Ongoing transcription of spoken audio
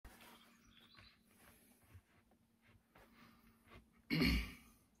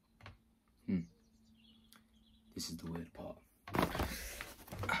the weird part.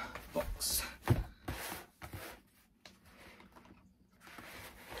 Box.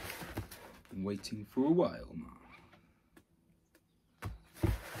 Been waiting for a while now.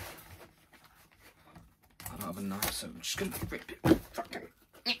 I don't have a knife, so I'm just gonna rip it.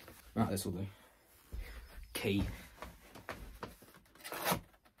 Right, this will do. Key.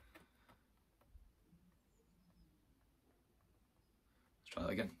 Let's try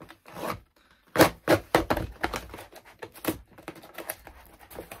that again.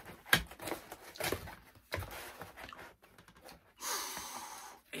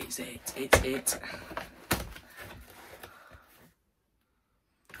 It's it.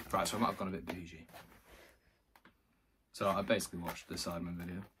 Right, so I might have gone a bit bougie. So I basically watched the Sidemen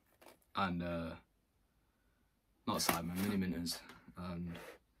video, and not Sidemen, Mini Minters, and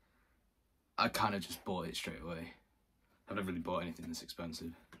I kind of just bought it straight away. I've never really bought anything this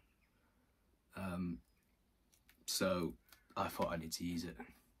expensive, so I thought I need to use it.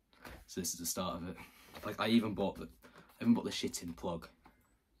 So this is the start of it. Like I even bought the shitting plug,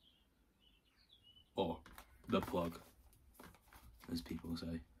 or the plug, as people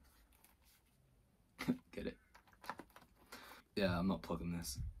say. Get it? Yeah, I'm not plugging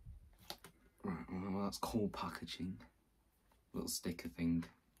this. Right, well that's cool packaging. Little sticker thing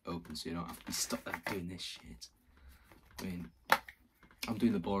open so you don't have to be stuck there doing this shit. I mean, I'm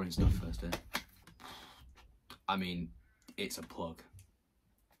doing the boring stuff first here. I mean, it's a plug.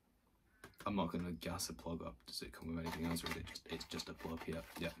 I'm not going to gas a plug up. Does it come with anything else, or is it's just a plug?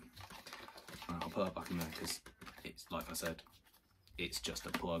 Yeah. Right, I'll put that back in there because it's, like I said, it's just a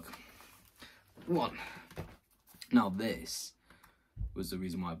plug. One. Now this was the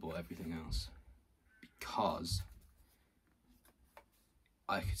reason why I bought everything else, because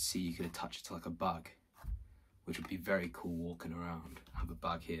I could see you could attach it to like a bag, which would be very cool walking around. Have a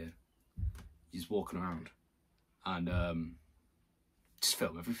bag here, you're just walking around, and just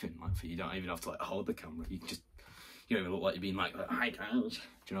film everything. Like, for you don't even have to like hold the camera. You can just, you don't even look like you're being like, hi guys.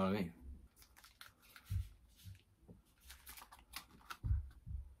 Do you know what I mean?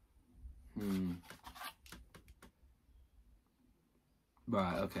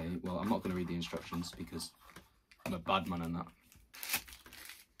 Right, okay, well I'm not going to read the instructions because I'm a bad man on that.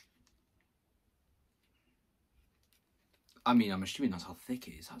 I mean, I'm assuming that's how thick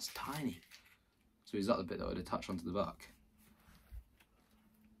it is. That's tiny. So is that the bit that would attach onto the back?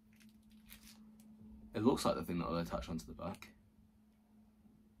 It looks like the thing that will attach onto the back.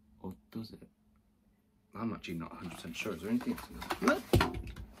 Or does it? I'm actually not 100% sure. Is there anything else in there?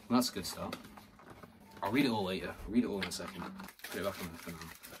 Well, that's a good start. I'll read it all later. I'll read it all in a second. Put it back on there for now.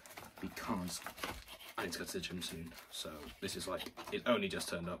 Because I need to go to the gym soon. So this is like, it only just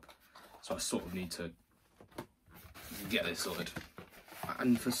turned up. So I sort of need to get this sorted.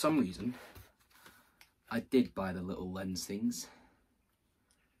 And for some reason, I did buy the little lens things.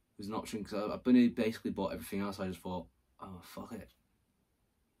 It was an option because I've basically bought everything else. I just thought, oh fuck it,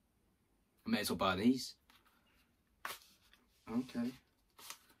 I may as well buy these. Okay.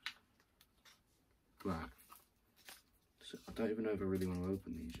 Right. So I don't even know if I really want to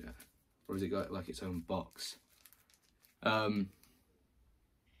open these yet. Or has it got like its own box? Quite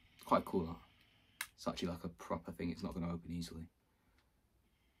cool that. It's actually like a proper thing, it's not going to open easily.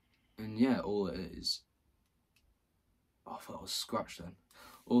 And yeah, all it is... Oh, I thought I was scratched then.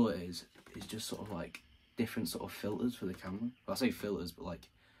 All it is just sort of like different sort of filters for the camera. Well, I say filters, but like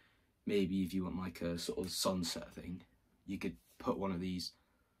maybe if you want like a sort of sunset thing, you could put one of these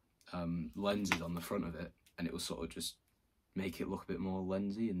lenses on the front of it and it will sort of just make it look a bit more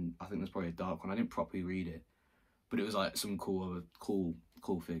lensy. And I think there's probably a dark one. I didn't properly read it, but it was like some cool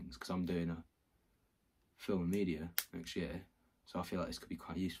things because I'm doing a film and media next year, so I feel like this could be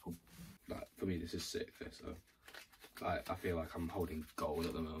quite useful. Like for me, this is sick. This, so I feel like I'm holding gold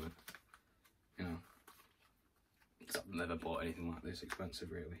at the moment, you know, because I've never bought anything like this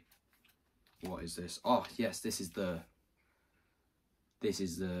expensive really. What is this? Oh yes, this is the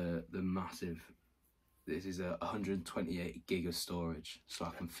massive. This is a 128 gig of storage, so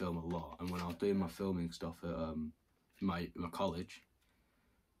I can film a lot. And when I was doing my filming stuff at my college,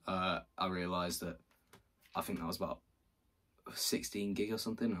 I realised that I think that was about 16 gig or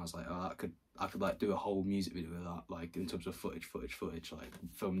something. And I was like, oh, I could like do a whole music video with that, like in terms of footage, like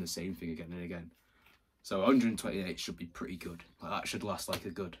film the same thing again and again. So 128 should be pretty good. Like that should last like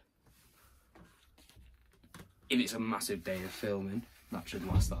a good. If it's a massive day of filming, that should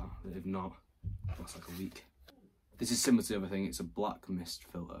last that. If not, last like a week. This is similar to the other thing. It's a black mist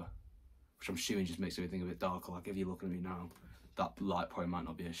filter, which I'm assuming just makes everything a bit darker. Like if you're looking at me now, that light probably might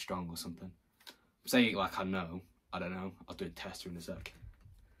not be as strong or something. I'm saying it like I know. I don't know. I'll do a tester in a sec.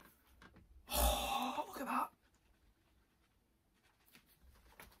 Oh, look at that.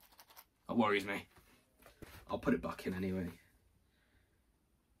 That worries me. I'll put it back in anyway.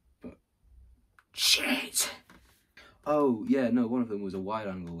 But shit. Oh yeah, no, one of them was a wide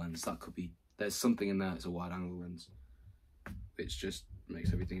angle lens. That could be, there's something in there that's a wide angle lens, which just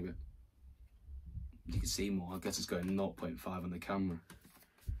makes everything a bit, you can see more. I guess it's going 0.5 on the camera.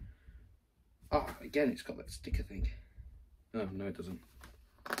 Oh, again, it's got that sticker thing. Oh, no, it doesn't.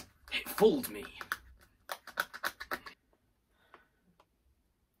 It fooled me.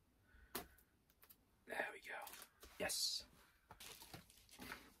 There we go. Yes.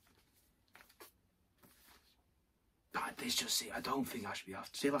 God, this just, see, I don't think I should be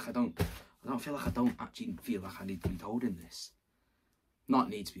after. Feel like I don't feel like I don't actually feel like I need to be holding this. Not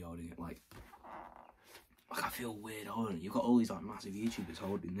need to be holding it, like I feel weird holding it. You've got all these like massive YouTubers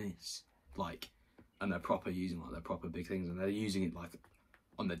holding this, like, and they're proper using like their proper big things, and they're using it like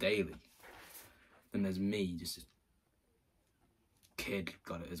on the daily. Then there's me, just a kid,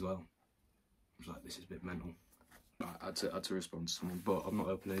 got it as well. I was like, this is a bit mental. Right, I had to respond to someone, but I've not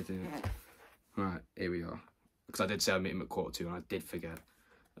opened anything yet. Right, here we are. Because I did say I'd meet him at 1:45 and I did forget.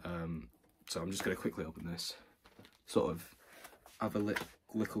 So I'm just going to quickly open this. Sort of have a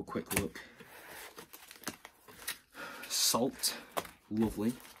little quick look. Salt,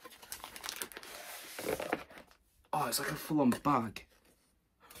 lovely. Oh, it's like a full-on bag.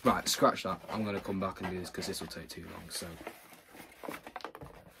 Right, scratch that. I'm going to come back and do this because this will take too long. So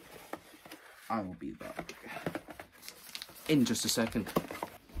I will be back in just a second.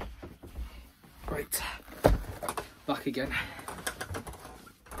 Right, back again.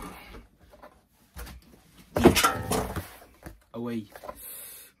 Away.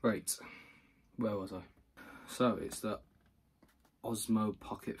 Right, where was I? So it's the Osmo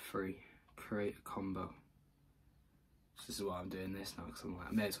Pocket 3 Create a Combo. So this is why I'm doing this now, because I'm like,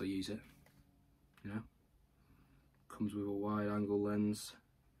 I may as well use it, you know. Comes with a wide angle lens,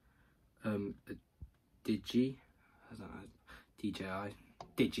 a DJI, I don't know, DJI,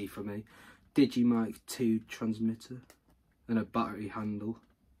 Digi for me, Digi 2 transmitter, and a battery handle.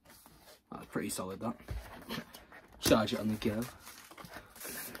 That's pretty solid, that. Charge it on the go. And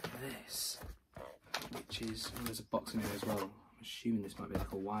then this, which is, oh, there's a box in here as well. I'm assuming this might be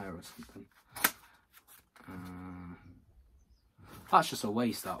like a wire or something. That's just a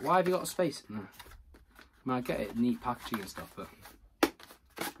waste, that. Why have you got a space in there? I mean, I get it, neat packaging and stuff, but I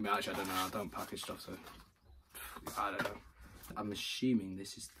mean, actually, I don't know. I don't package stuff, so I don't know. I'm assuming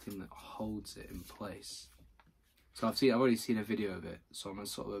this is the thing that holds it in place. So I've already seen a video of it, so I'm gonna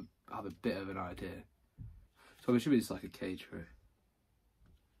sort of have a bit of an idea. So I'm assuming it's like a cage for it.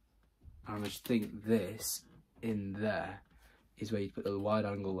 And I just think this in there is where you put the wide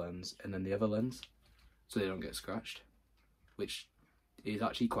angle lens and then the other lens, so they don't get scratched, which is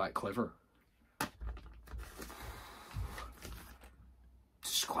actually quite clever.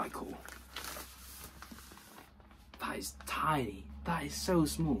 It's just quite cool. That is tiny. That is so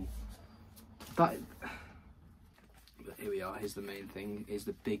small. But here we are. Here's the main thing. Here's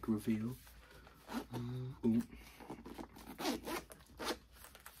the big reveal. Ooh.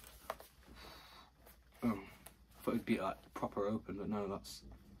 Oh, I thought it'd be like proper open, but no, that's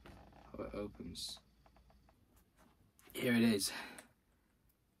how it opens. Here it is.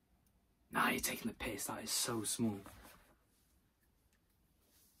 Nah, you're taking the piss. That is so small.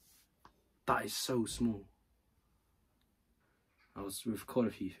 That is so small. I was record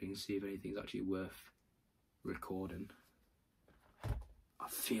a few things, see if anything's actually worth recording. I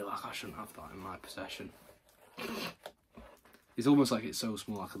feel like I shouldn't have that in my possession. It's almost like it's so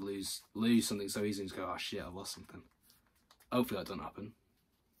small I could lose something so easily and just go, oh shit, I've lost something. Hopefully that doesn't happen.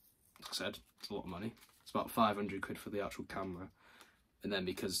 Like I said, it's a lot of money. It's about 500 quid for the actual camera. And then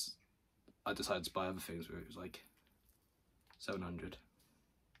because I decided to buy other things where it was like 700,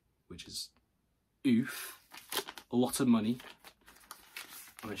 which is oof, a lot of money.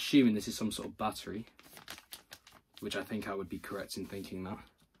 I'm assuming this is some sort of battery, which I think I would be correct in thinking that.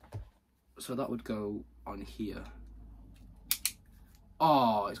 So that would go on here.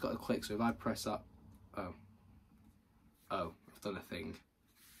 Oh, it's got a click, so if I press that, oh, I've done a thing.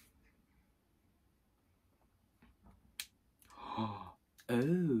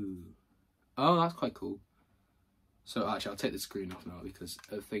 Oh, that's quite cool. So actually, I'll take the screen off now because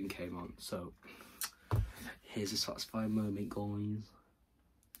a thing came on. So here's a satisfying moment, guys.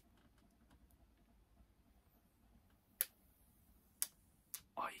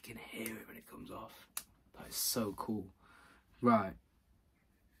 Oh, you can hear it when it comes off. That is so cool. Right.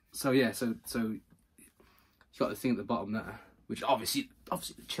 So yeah, so you got the thing at the bottom there, which obviously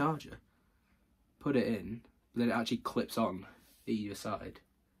the charger. Put it in, then it actually clips on either side.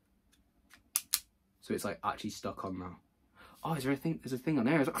 So it's like actually stuck on now. Oh, is there a thing? There's a thing on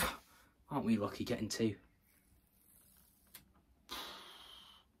there. Aren't we lucky getting 2?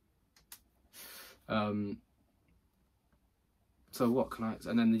 So what can I,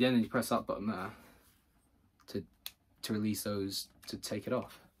 and then you press that button there to release those, to take it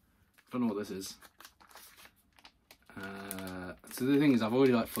off. I don't know what this is. So the thing is, I've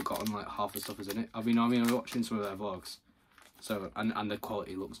already like forgotten like half the stuff is in it. I mean I'm watching some of their vlogs, so and the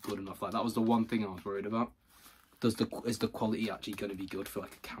quality looks good enough. Like that was the one thing I was worried about. Is the quality actually going to be good for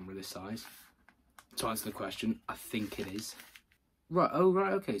like a camera this size? To answer the question, I think it is. Right, oh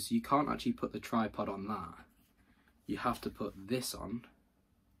right, okay, so you can't actually put the tripod on that. You have to put this on,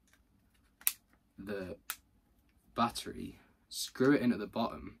 the battery, screw it in at the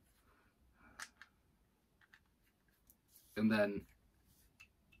bottom, and then,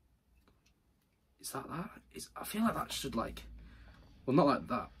 is that? I feel like that should like, well not like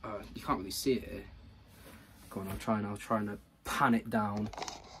that, you can't really see it here. Go on, I'll try and pan it down.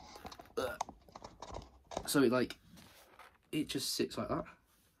 So it just sits like that.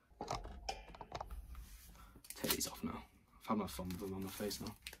 Take these off now. I've had my fun with them on my face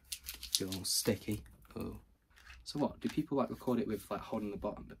now. Feel all sticky. Oh. So what? Do people like record it with like holding the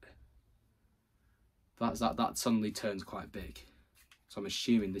bottom bit? That suddenly turns quite big. So I'm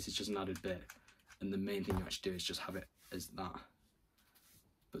assuming this is just an added bit, and the main thing you actually do is just have it as that.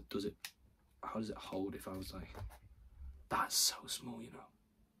 But does it? How does it hold if I was like? That's so small, you know.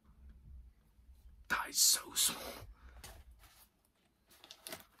 That is so small.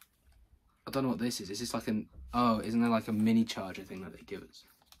 I don't know what this is. Is this like an... Oh, isn't there like a mini charger thing that they give us?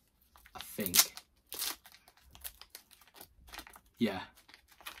 I think. Yeah.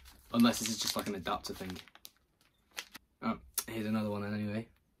 Unless this is just like an adapter thing. Oh, here's another one then anyway.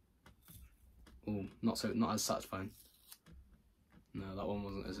 Oh, not as satisfying. No, that one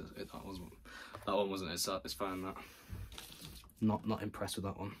wasn't as satisfying. That. Not impressed with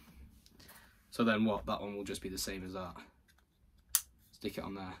that one. So then what? That one will just be the same as that. Stick it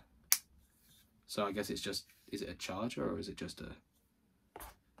on there. So I guess it's just, is it a charger or is it just a,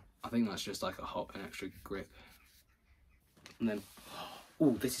 I think that's just like an extra grip. And then,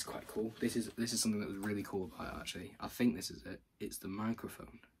 oh, this is quite cool. This is something that was really cool about it actually. I think this is it. It's the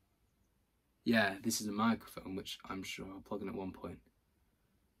microphone. Yeah, this is a microphone, which I'm sure I'll plug in at one point.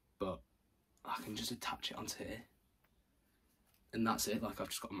 But I can just attach it onto here. And that's it, like I've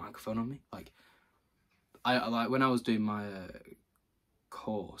just got a microphone on me. Like, I like when I was doing my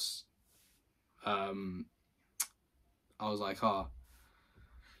course, I was like, oh,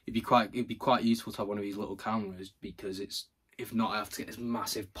 it'd be quite useful to have one of these little cameras, because it's, if not I have to get this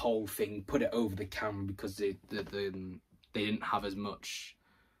massive pole thing, put it over the camera, because they didn't have as much,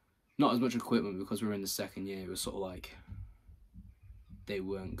 not as much equipment, because we were in the second year. It was sort of like they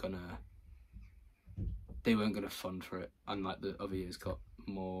weren't gonna fund for it, and like the other years got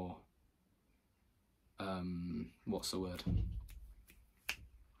more, what's the word?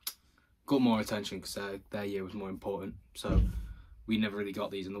 Got more attention because their year was more important. So we never really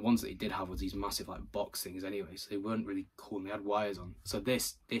got these, and the ones that they did have was these massive like box things anyway, so they weren't really cool, and they had wires on. So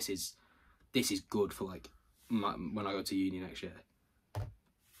this is good for like when I go to uni next year.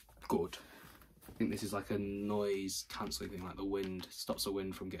 Good. I think this is like a noise cancelling thing, like the wind stops the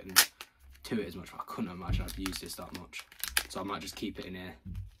wind from getting to it as much. I couldn't imagine I'd use this that much, so I might just keep it in here.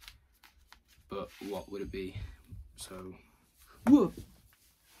 But what would it be? So, whoa.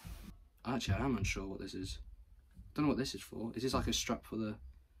 Actually, I am unsure what this is. Don't know what this is for. Is this like a strap for the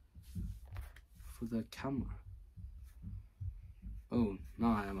camera? Oh no,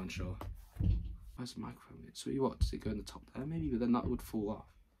 I am unsure. Where's the microphone? So what? Does it go in the top there? Maybe, but then that would fall off.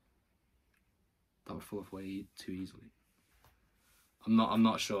 That would fall off way too easily. I'm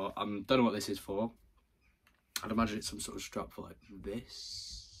not sure. Don't know what this is for. I'd imagine it's some sort of strap for like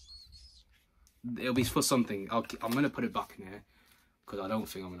this. It'll be for something. I'm gonna put it back in here because I don't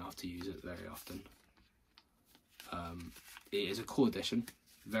think I'm gonna have to use it very often. It is a cool addition.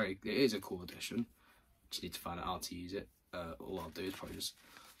 It is a cool addition. Just need to find out how to use it. All I'll do is probably just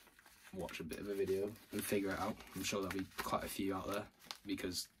watch a bit of a video and figure it out. I'm sure there'll be quite a few out there,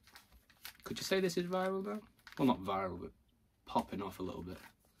 because could you say this is viral now? Well, not viral, but popping off a little bit.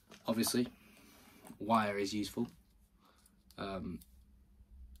 Obviously, wire is useful.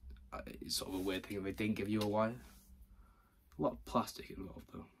 It's sort of a weird thing if they didn't give you a wire. A lot of plastic involved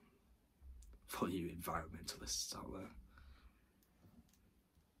though. For you environmentalists out there.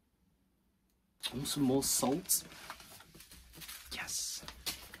 Want some more salt? Yes.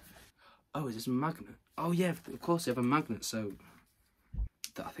 Oh, is this a magnet? Oh yeah, of course they have a magnet. So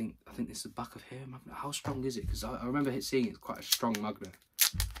that I think this is the back of here magnet. How strong is it? Because I remember seeing it's quite a strong magnet.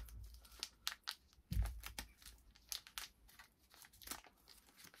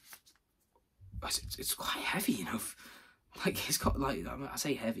 it's quite heavy, you know. Like it's got like, I mean, I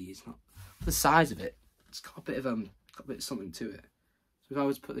say heavy, it's not for the size of it. It's got a bit of something to it. So if I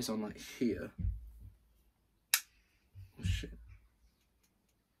was to put this on like here, oh shit,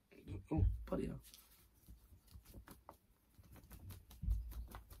 oh bloody hell,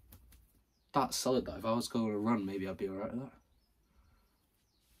 that's solid. That if I was going to run, maybe I'd be alright with that.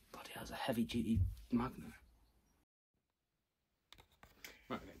 Bloody hell, it's a heavy duty magnet.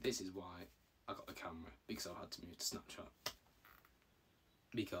 Right, okay, this is why I got the camera, because I had to move to Snapchat.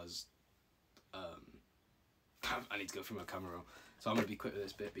 Because I need to go through my camera roll. So I'm going to be quick with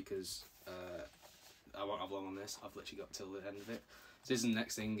this bit because I won't have long on this. I've literally got till the end of it. So this is the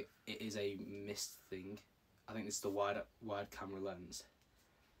next thing. It is a mist thing. I think this is the wide camera lens.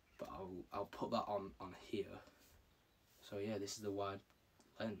 But I'll put that on here. So yeah, this is the wide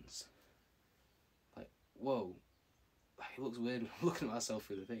lens. Like, whoa. It looks weird looking at myself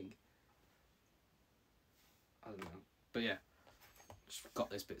through the thing. I don't know. But yeah, just got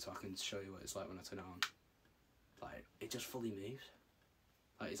this bit so I can show you what it's like when I turn it on. Like, it just fully moves.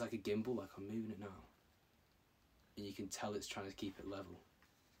 Like, it's like a gimbal, like I'm moving it now. And you can tell it's trying to keep it level.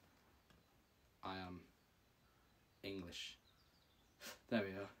 I am English. There we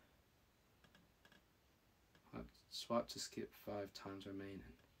are. Swipe to skip 5 times remaining.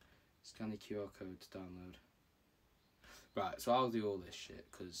 Scan the QR code to download. Right, so I'll do all this shit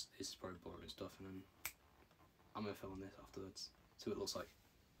because this is probably boring stuff, and then I'm gonna film this afterwards. See what it looks like.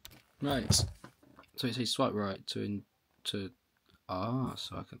 Right. So it says swipe right to so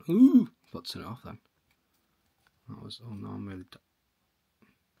I can but turn it off then. That was no, I'm really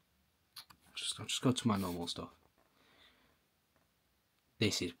I'll just go to my normal stuff.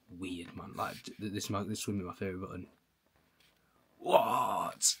 This is weird, man. Like this would be my favourite button.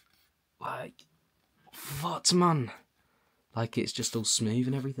 What? Like what, man? Like it's just all smooth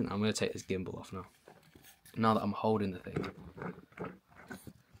and everything. I'm gonna take this gimbal off now. Now that I'm holding the thing.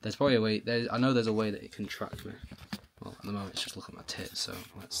 There's probably a way. I know there's a way that it can track me. Well, at the moment it's just look at my tits, so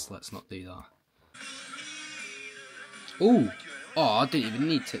let's not do that. Ooh! Oh, I didn't even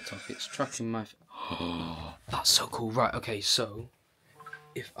need TikTok. It's tracking my. Oh, that's so cool. Right. Okay. So,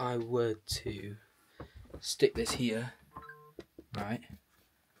 if I were to stick this here, right,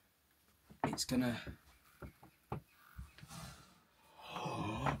 it's gonna.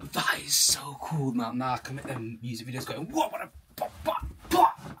 Oh, that is so cool, man. Now I can make them music videos going. What a pop pop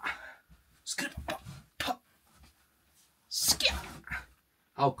pop.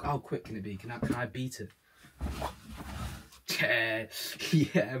 How quick can it be? Can I beat it?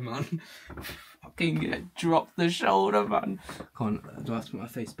 Yeah, man. Fucking drop the shoulder, man. Come on, do I have to put my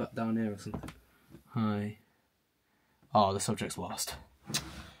face back down here or something? Hi. Oh, the subject's lost.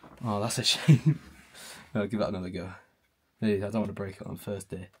 Oh, that's a shame. I'll give that another go. I don't want to break it on the first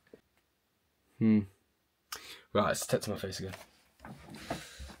day. Right, let's step to my face again.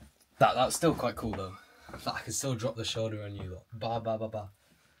 That's still quite cool though. That I can still drop the shoulder on you. Look. Ba.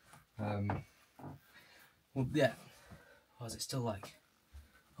 Well, yeah. Oh, is it still like?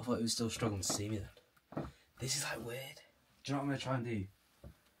 I thought it was still struggling to see me then. This is like weird. Do you know what I'm gonna try and do?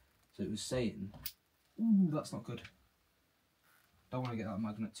 So it was saying, ooh, that's not good. Don't want to get that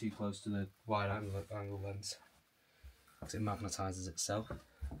magnet too close to the wide angle lens because it magnetises itself.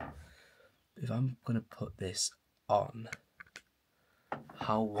 If I'm gonna put this on,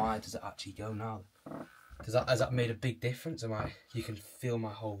 how wide does it actually go now? Has that made a big difference? You can feel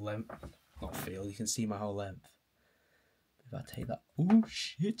my whole length. Not feel, you can see my whole length. If I take that, oh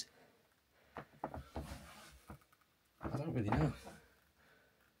shit. I don't really know.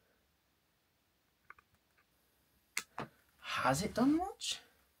 Has it done much?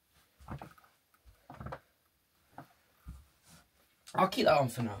 I'll keep that on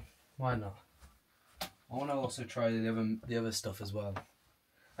for now. Why not? I want to also try the other stuff as well.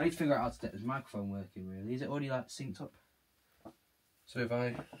 I need to figure out how to get this microphone working really. Is it already like synced up? So if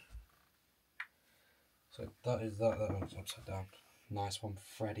I... So that is that one's upside down. Nice one,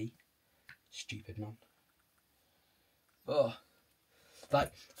 Freddy. Stupid man. Oh.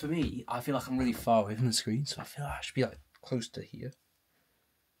 Like, for me, I feel like I'm really far away from the screen, so I feel like I should be like close to here.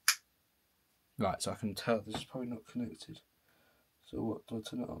 Right, so I can tell this is probably not connected. So what, do I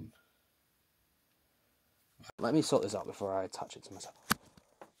turn it on? Let me sort this out before I attach it to myself.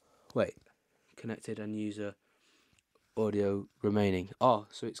 Wait, connected and user audio remaining. Oh,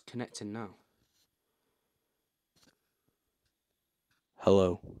 so it's connecting now.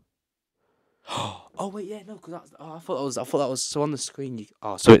 Hello. Oh wait, yeah, no, because that's. Oh, I thought that was. So on the screen,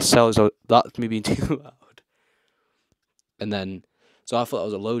 so it sells. That's me being too loud. And then, so I thought that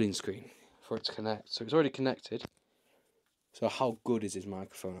was a loading screen for it to connect. So it's already connected. So how good is this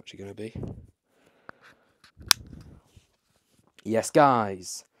microphone actually going to be? Yes,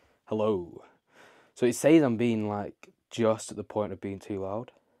 guys. Hello. So it says I'm being like just at the point of being too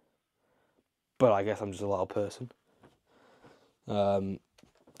loud, but I guess I'm just a loud person. Don't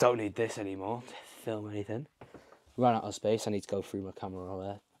need this anymore to film anything. Ran out of space. I need to go through my camera over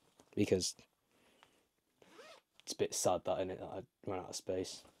there because it's a bit sad that that I ran out of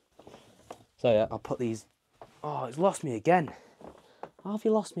space. So yeah, I'll put these. Oh, it's lost me again. How have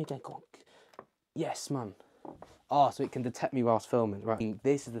you lost me again? Go on. Yes, man. Oh, so it can detect me whilst filming. Right.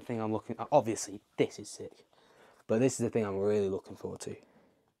 This is the thing I'm looking at. Obviously, this is sick. But this is the thing I'm really looking forward to.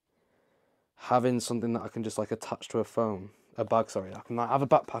 Having something that I can just like attach to a phone. A bag, sorry. I can like have a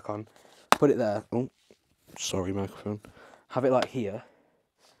backpack on. Put it there. Oh, sorry, microphone. Have it like here.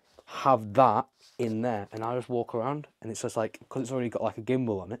 Have that in there. And I just walk around. And it's just like, because it's already got like a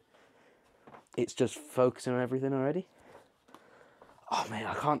gimbal on it. It's just focusing on everything already. Oh man,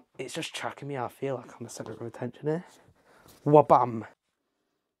 I can't. It's just tracking me. I feel like I'm the centre of attention here. Wabam.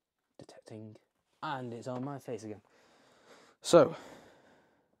 Detecting. And it's on my face again. So.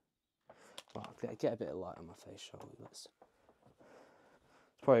 Well, I'll get a bit of light on my face, shall we? It's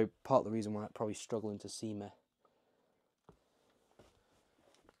probably part of the reason why I'm probably struggling to see me.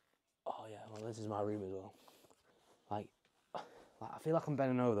 Oh yeah, well this is my room as well. Like I feel like I'm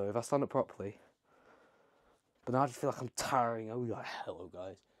bending over though. If I stand up properly. But now I just feel like I'm towering over. Like, hello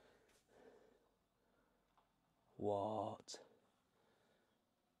guys. What?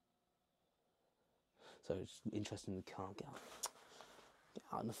 So it's interesting we can't get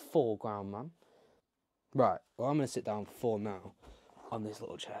out in the foreground, man. Right, well I'm going to sit down for now on this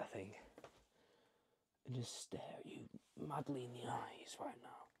little chair thing and just stare at you madly in the eyes right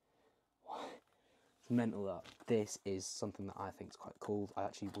now. It's mental that this is something that I think is quite cool. I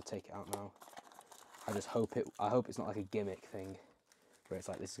actually will take it out now. I just hope I hope it's not like a gimmick thing where it's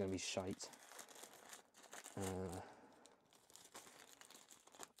like this is going to be shite.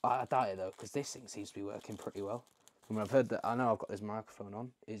 I doubt it though, because this thing seems to be working pretty well. I mean, I've heard that, I know I've got this microphone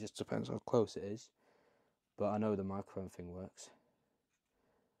on, it just depends how close it is, but I know the microphone thing works.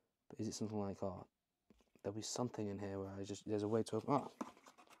 But is it something like, oh, there'll be something in here where there's a way to open, oh,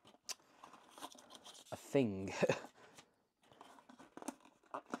 a thing.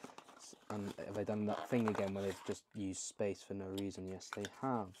 And have they done that thing again where they've just used space for no reason? Yes, they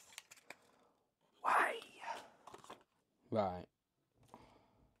have. Why? Right.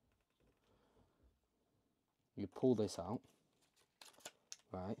 You pull this out,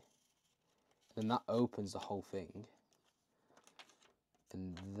 right? Then that opens the whole thing.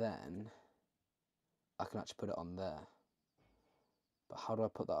 And then I can actually put it on there. But how do I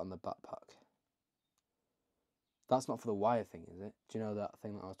put that on the backpack? That's not for the wire thing, is it? Do you know that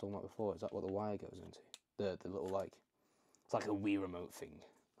thing that I was talking about before? Is that what the wire goes into? The little like, it's like a Wii remote thing.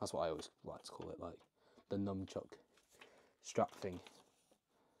 That's what I always like to call it, like the nunchuck strap thing.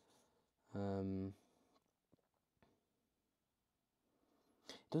 It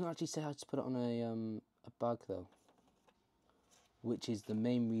doesn't actually say how to put it on a bag though, which is the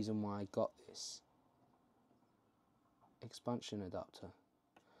main reason why I got this expansion adapter.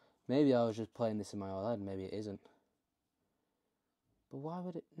 Maybe I was just playing this in my old head, maybe it isn't. But why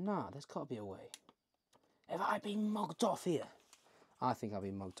would it? Nah, there's got to be a way. Have I been mugged off here? I think I've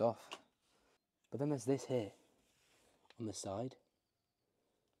been mugged off. But then there's this here on the side.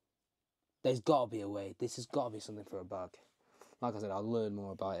 There's got to be a way. This has got to be something for a bag. Like I said, I'll learn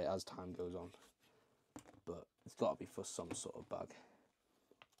more about it as time goes on. But it's got to be for some sort of bag.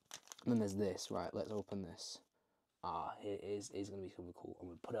 And then there's this. Right, let's open this. Ah, it is going to be something cool. I'm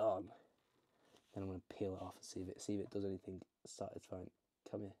going to put it on. Then I'm going to peel it off and see if it does anything satisfying.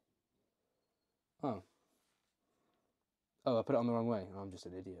 Come here. Oh. Oh, I put it on the wrong way. I'm just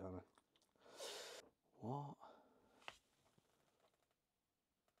an idiot, aren't I? What?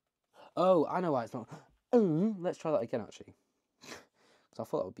 Oh, I know why it's not. Let's try that again, actually. Because I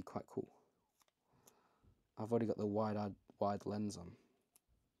thought that would be quite cool. I've already got the wide lens on.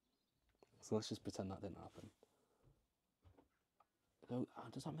 So let's just pretend that didn't happen. So,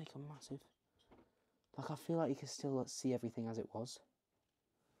 does that make a massive... Like, I feel like you can still see everything as it was.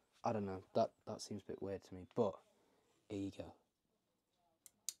 I don't know. That seems a bit weird to me. But, here you go.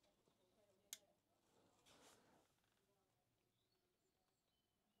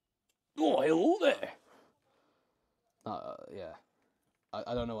 Oh, hello there! Yeah.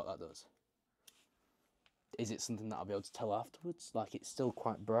 I don't know what that does. Is it something that I'll be able to tell afterwards? Like, it's still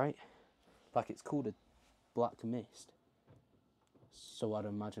quite bright. Like, it's called a black mist. So I'd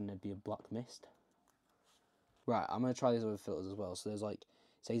imagine there'd be a black mist. Right, I'm going to try these other filters as well. So there's like, it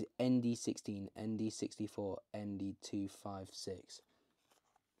says ND16, ND64, ND256.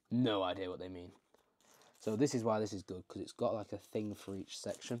 No idea what they mean. So this is why this is good, because it's got like a thing for each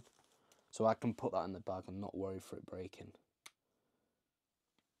section. So I can put that in the bag and not worry for it breaking.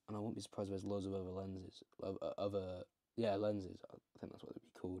 And I won't be surprised if there's loads of other lenses. Lenses. I think that's what they'd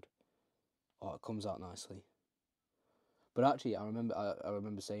be called. Oh, it comes out nicely. But actually, I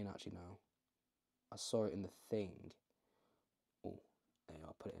remember saying actually now, I saw it in the thing. Oh, there you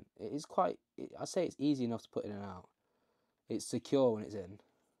are, put it in. It is quite, I say it's easy enough to put in and out. It's secure when it's in.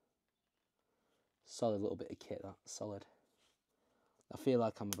 Solid little bit of kit, that, solid. I feel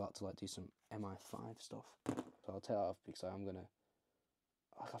like I'm about to like do some MI5 stuff. So I'll take that off because I'm gonna,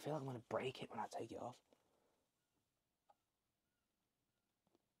 I feel like I'm gonna break it when I take it off.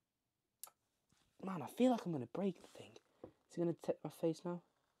 Man, I feel like I'm gonna break the thing. Is it gonna detect my face now?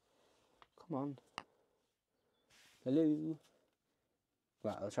 Come on. Hello.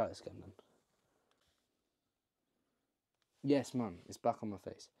 Right, I'll try this again then. Yes, man, it's back on my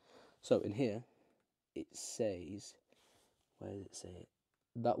face. So in here, it says, where does it say it?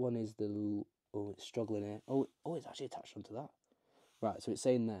 That one is the, oh, it's struggling here. Oh, it's actually attached onto that. Right, so it's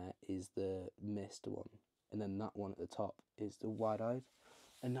saying there is the mist one, and then that one at the top is the wide-eyed,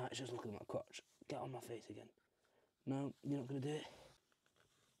 and now it's just looking at my crotch. Get on my face again. No, you're not going to do it.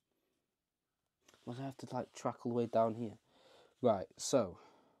 Well, I have to like track all the way down here. Right, so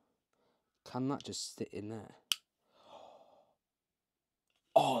can that just sit in there?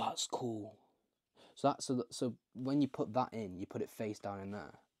 Oh, that's cool. So when you put that in, you put it face down in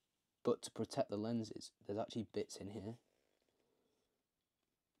there. But to protect the lenses, there's actually bits in here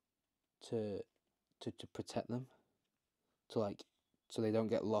to protect them, so they don't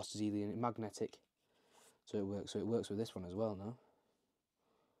get lost as easily. And it's magnetic, so it works. So it works with this one as well. Now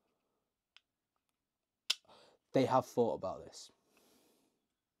they have thought about this.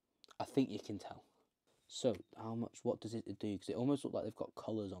 I think you can tell. So what does it do? Because it almost looks like they've got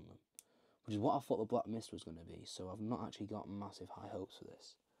colours on them, which is what I thought the black mist was going to be. So I've not actually got massive high hopes for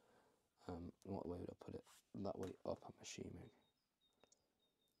this. What way would I put it? That way up, I'm assuming.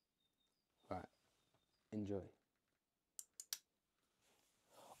 Right, enjoy.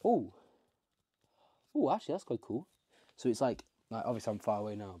 Oh, actually that's quite cool. So it's like obviously I'm far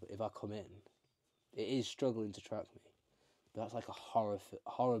away now, but if I come in, it is struggling to track me. But that's like a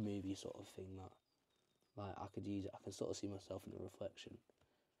horror movie sort of thing that, like, I could use it. I can sort of see myself in the reflection.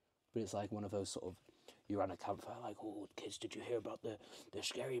 But it's like one of those sort of, you're on a campfire, like, oh kids, did you hear about the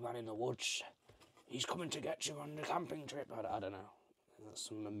scary man in the woods? He's coming to get you on the camping trip. I don't know. That's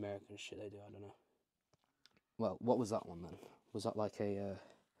some American shit they do. I don't know. Well, what was that one then? Was that like a?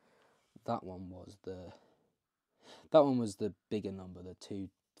 That one was the bigger number, the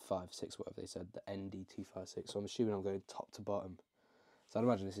 256, whatever they said, the ND256. So I'm assuming I'm going top to bottom. So I'd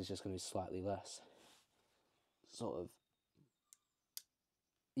imagine this is just going to be slightly less. Sort of.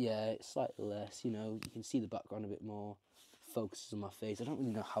 Yeah, it's slightly less. You know, you can see the background a bit more. Focuses on my face. I don't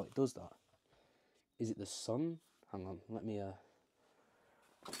really know how it does that. Is it the sun? Hang on, let me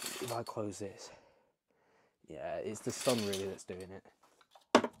if I close this. Yeah, it's the sun really that's doing it.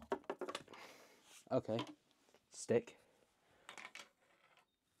 Okay. Stick.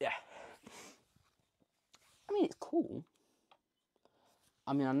 Yeah. I mean, it's cool.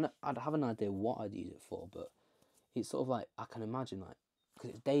 I mean, I'd have an idea what I'd use it for, but it's sort of like, I can imagine, like,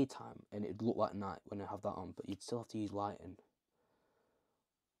 because it's daytime and it'd look like night when I have that on, but you'd still have to use lighting.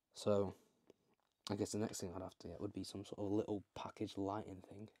 So I guess the next thing I'd have to get would be some sort of little packaged lighting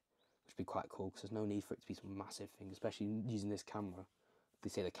thing, which would be quite cool, because there's no need for it to be some massive thing, especially using this camera. They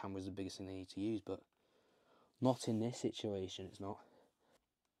say the camera's the biggest thing they need to use, but not in this situation, it's not.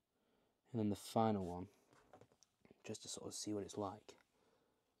 And then the final one, just to sort of see what it's like.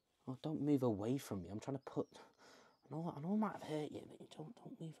 Oh, don't move away from me. I'm trying to put... I know I might have hurt you, but you don't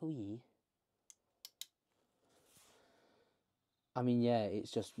move away. I mean, yeah,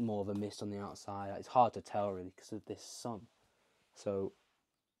 it's just more of a mist on the outside. It's hard to tell, really, because of this sun. So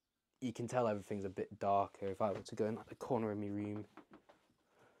you can tell everything's a bit darker if I were to go in like the corner of my room.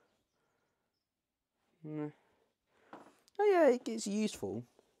 Oh yeah, it's useful.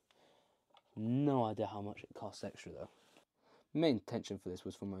 No idea how much it costs extra though. Main intention for this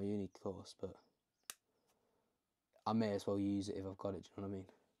was for my uni course, but I may as well use it if I've got it, do you know what I mean?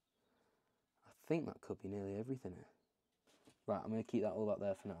 I think that could be nearly everything here. Right, I'm going to keep that all up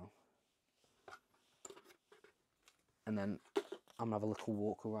there for now. And then I'm going to have a little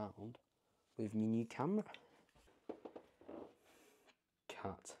walk around with my new camera.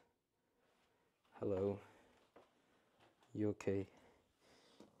 Cat. Hello. You okay?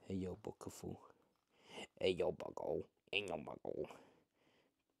 Hey yo, buckafool. Hey yo, buggo. Hey yo, buggo.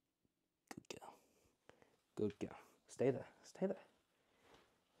 Good girl. Good girl. Stay there. Stay there.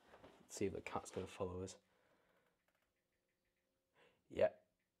 Let's see if the cat's going to follow us. Yeah.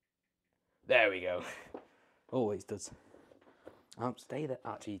 There we go. Always does. Stay there.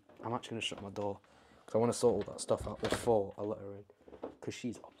 Actually, I'm actually going to shut my door because I want to sort all that stuff out before I let her in, because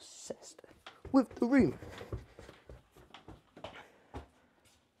she's obsessed with the room.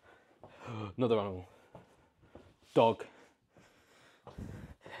 Another animal. Dog.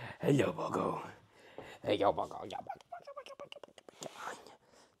 Hey yo, Boggo. Hey yo, Boggo.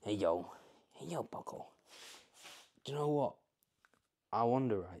 Hey yo. Hey yo, Boggo. Do you know what? I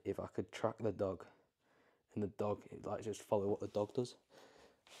wonder, right, if I could track the dog, and the dog, like, just follow what the dog does.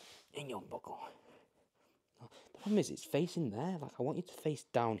 Hey yo, Boggo. The problem is, it's facing there. Like, I want you to face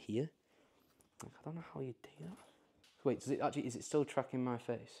down here. Like, I don't know how you do that. Wait, is it still tracking my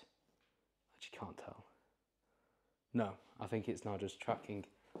face? I actually can't tell. No, I think it's now just tracking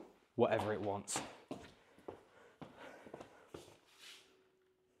whatever it wants.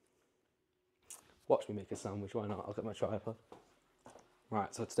 Watch me make a sandwich, why not? I'll get my tripod.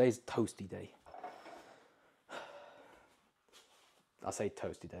 Right, so today's toasty day. I say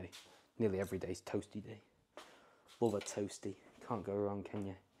toasty day. Nearly every day's toasty day. Love a toasty. Can't go wrong, can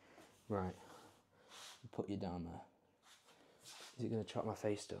you? Right. Put you down there. Is it going to track my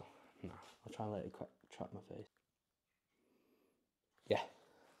face still? No. I'll try and let it track my face. Yeah.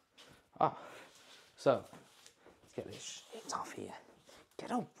 Ah. So, let's get this shit off here.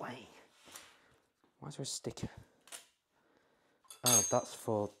 Get away. Why is there a sticker? Oh, that's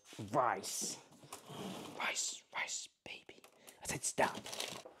for rice. Rice, baby. I said stop.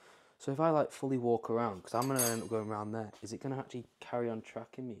 So if I like fully walk around, because I'm going to end up going around there, is it going to actually carry on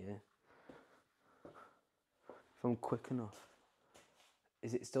tracking me here? If I'm quick enough.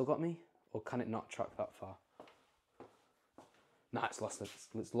 Is it still got me? Or can it not track that far? Nah, it's lost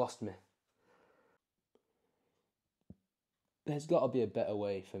me. There's got to be a better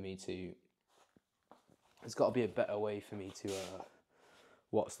way for me to...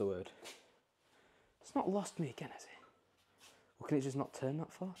 what's the word? It's not lost me again, has it? Or can it just not turn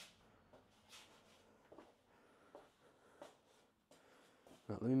that far?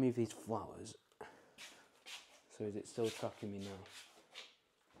 Right, let me move these flowers. So is it still tracking me now?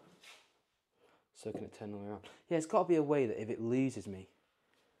 So can it turn all the way around? Yeah, it's got to be a way that if it loses me,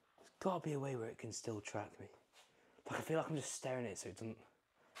 there's got to be a way where it can still track me. Like, I feel like I'm just staring at it so it doesn't...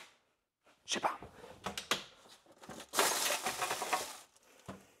 Shabam!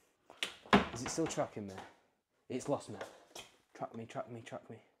 Is it still tracking me? It's lost me. Track me.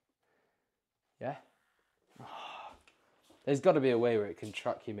 Yeah? Oh. There's got to be a way where it can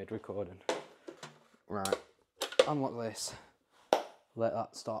track you mid-recording. Right. Unlock this. Let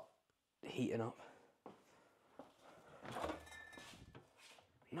that start heating up.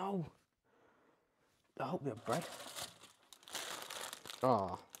 No. I hope we have bread.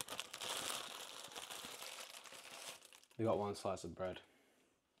 Ah. Oh. We got one slice of bread.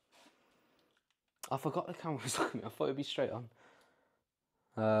 I forgot the camera was looking at me. I thought it'd be straight on.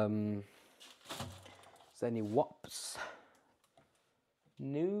 Is there any wops?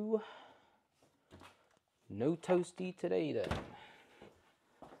 No. No toasty today then.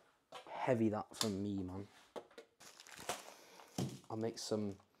 Heavy that from me, man. I'll make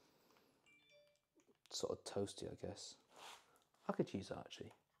some sort of toasty, I guess. I could use that actually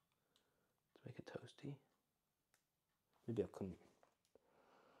to make a toasty. Maybe I couldn't.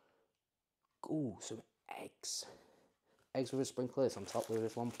 Ooh, some eggs. Eggs with a sprinkle on top with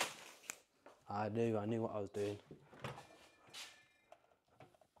this one. I knew what I was doing.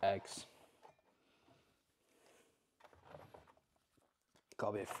 Eggs.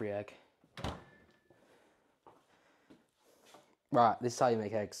 Gotta be a free egg. Right, this is how you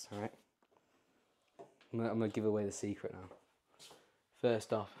make eggs, alright? I'm gonna give away the secret now.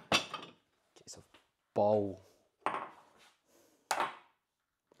 First off, get yourself a bowl.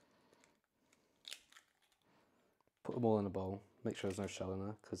 Put them all in a bowl. Make sure there's no shell in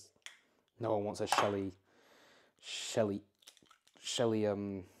there, because no one wants a shelly,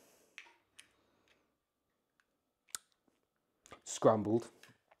 scrambled.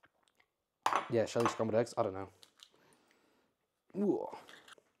 Yeah, shelly scrambled eggs. I don't know. Ooh.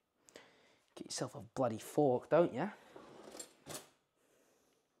 Get yourself a bloody fork, don't you?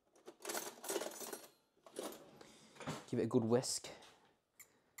 Give it a good whisk.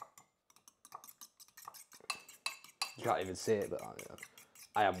 You can't even see it, but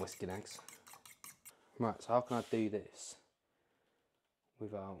I am whisking eggs. Right, so how can I do this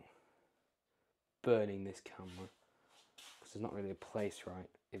without burning this camera? Because there's not really a place, right,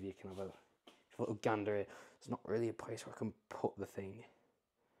 if you can have a little gander here. There's not really a place where I can put the thing.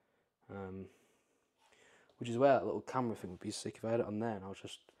 Which is where that little camera thing would be sick if I had it on there and I was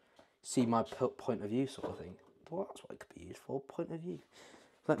just see my point of view sort of thing. Well, that's what it could be used for. Point of view.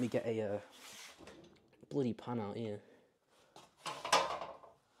 Let me get a bloody pan out here.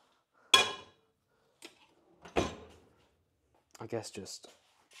 I guess just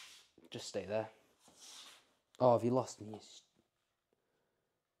stay there. Oh, have you lost me?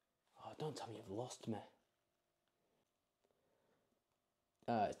 Oh, don't tell me you've lost me.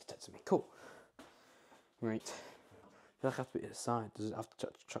 It's detected me. Cool. Right. I feel like I have to be at the side. Does it have to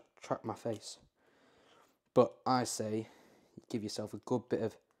track my face? But I say, give yourself a good bit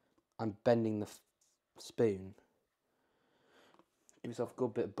of... I'm bending the spoon. Give yourself a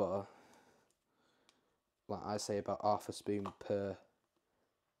good bit of butter. Like I say, about half a spoon per...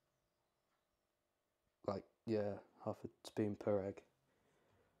 Like, yeah, half a spoon per egg.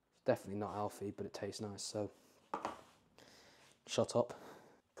 It's definitely not healthy, but it tastes nice, so... Shut up.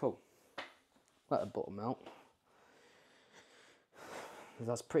 Cool. Let the butter melt.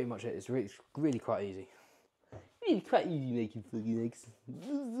 That's pretty much it. It's really quite easy. Really quite easy making fucking eggs.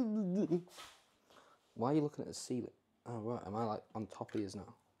 Why are you looking at the ceiling? Oh right, am I like on top of yours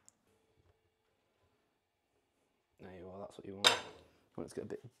now? There you are, that's what you want. Well, let's get a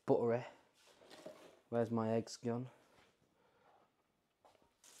bit buttery. Where's my eggs gone?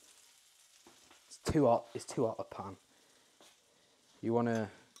 It's too hot a pan. You wanna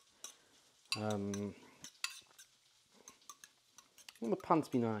want the pan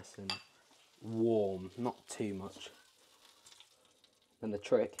to be nice and warm, not too much. And the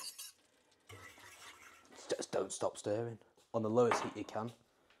trick, just don't stop stirring. On the lowest heat you can.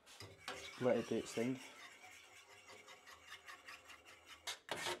 Let it do its thing.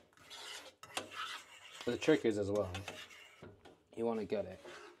 But the trick is as well, you want to get it.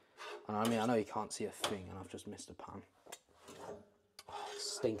 And I mean, I know you can't see a thing and I've just missed a pan. Oh,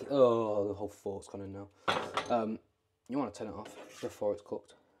 it's stinking. Oh, the whole fork's gone in now. You want to turn it off before it's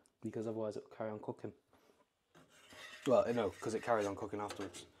cooked, because otherwise it'll carry on cooking. Well, no, because it carries on cooking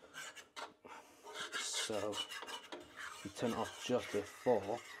afterwards. So, you turn it off just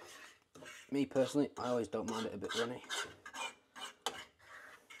before. Me personally, I always don't mind it a bit runny.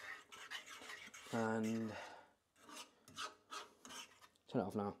 And turn it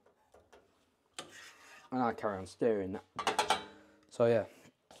off now. And I carry on stirring that. So yeah,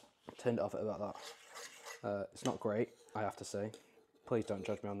 turned it off at about that. It's not great, I have to say. Please don't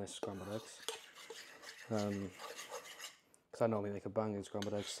judge me on this scrambled eggs. Because I normally make a banging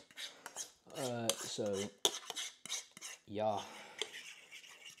scrambled eggs. So, yeah.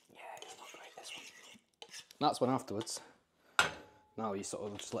 Yeah, it's not great, this one. That's one afterwards. Now you sort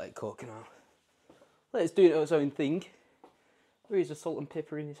of just let it cook now. Let it do its own thing. Where is the salt and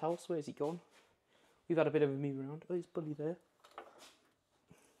pepper in his house? Where's he gone? We've had a bit of a move around. Oh, he's bloody there.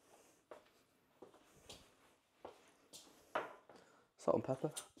 Salt and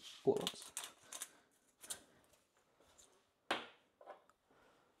pepper. All at once.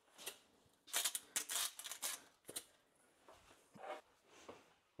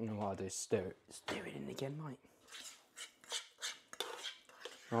 And what I do is stir it in again, mate.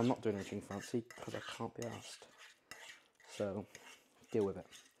 No, I'm not doing anything fancy because I can't be asked. So, deal with it.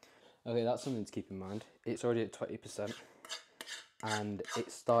 Okay, that's something to keep in mind. It's already at 20% and it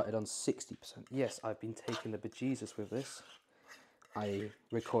started on 60%. Yes, I've been taking the bejesus with this. I'm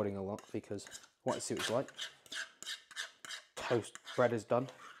recording a lot because I want to see what it's like. Toast bread is done.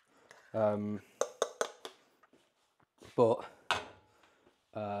 But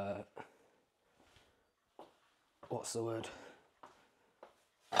what's the word?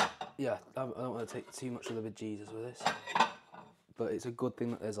 Yeah, I don't want to take too much of the bejesus with this. But it's a good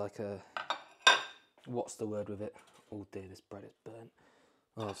thing that there's like a... What's the word with it? Oh dear, this bread is burnt.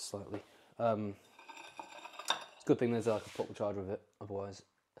 Oh, slightly. It's a good thing there's like a proper charge with it. Otherwise,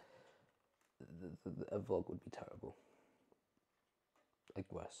 a vlog would be terrible.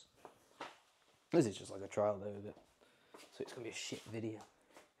 Like worse. This is just like a trial though with it. So it's going to be a shit video.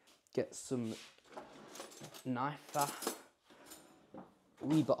 Get some knife.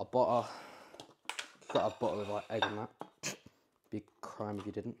 We got a butter. Got a butter with like egg and that. Be a crime if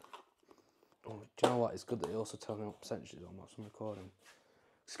you didn't. Oh, do you know what? It's good that they also tell me what percentages on whilst I'm recording.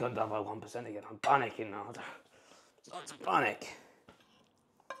 It's gone down by 1% again. I'm panicking now. It's not to panic.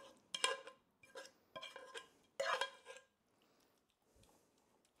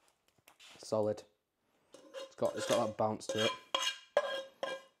 Solid. It's got that bounce to it.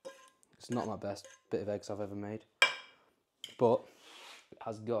 It's not my best bit of eggs I've ever made, but it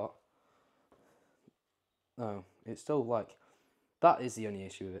has got. No, it's still like. That is the only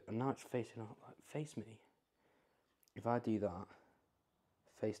issue with it, and now it's facing up. Like, face me. If I do that,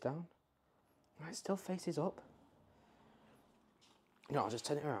 face down, it still faces up. No, I'll just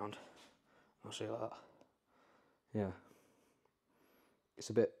turn it around. I'll show you like that. Yeah. It's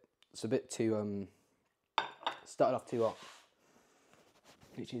a bit too started off too hot,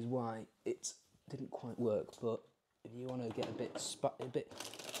 which is why it didn't quite work. But if you want to get a bit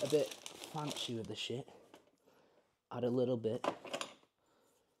fancy with the shit, add a little bit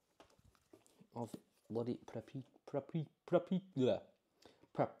of bloody paprika.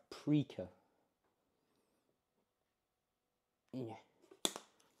 Yeah.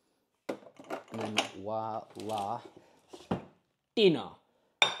 And then voila, dinner.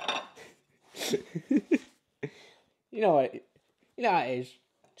 You know what? You know how it is.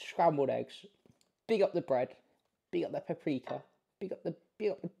 Scrambled eggs. Big up the bread. Big up the paprika. Big up the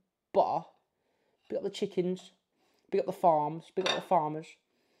butter. Big up the chickens. Big up the farms. Big up the farmers.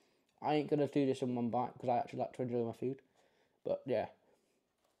 I ain't gonna do this in one bite because I actually like to enjoy my food. But yeah.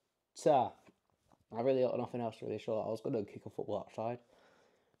 So I really got nothing else to really show. I was gonna kick a football outside.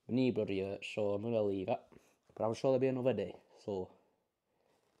 My knee bloody hurts, so I'm gonna leave it. But I'm sure there'll be another day. So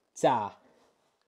ta.